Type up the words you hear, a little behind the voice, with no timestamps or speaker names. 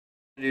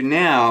do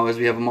now is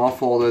we have them all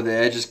folded, the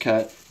edges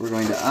cut. We're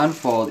going to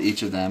unfold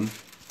each of them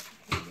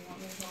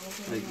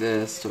like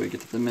this so we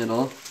get to the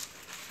middle.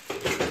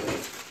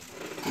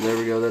 There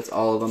we go, that's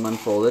all of them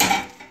unfolded.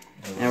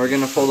 And we're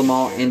going to fold them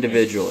all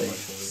individually.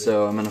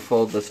 So I'm going to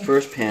fold this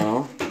first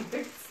panel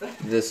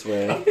this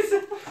way.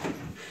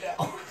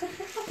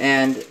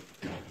 And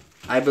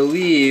I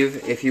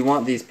believe if you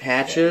want these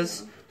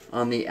patches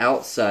on the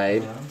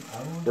outside,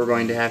 we're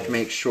going to have to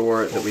make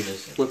sure that we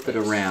flip it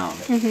around.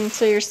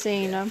 So you're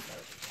seeing them.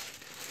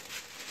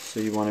 So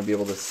you want to be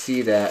able to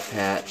see that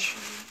patch.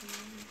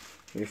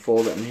 You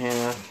fold it in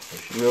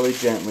half really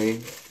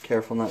gently,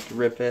 careful not to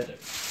rip it.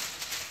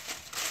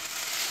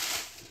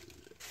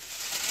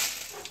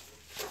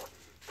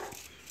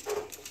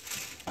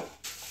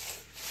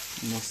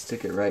 And we'll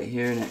stick it right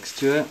here next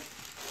to it.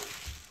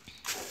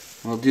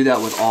 We'll do that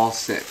with all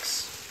 6.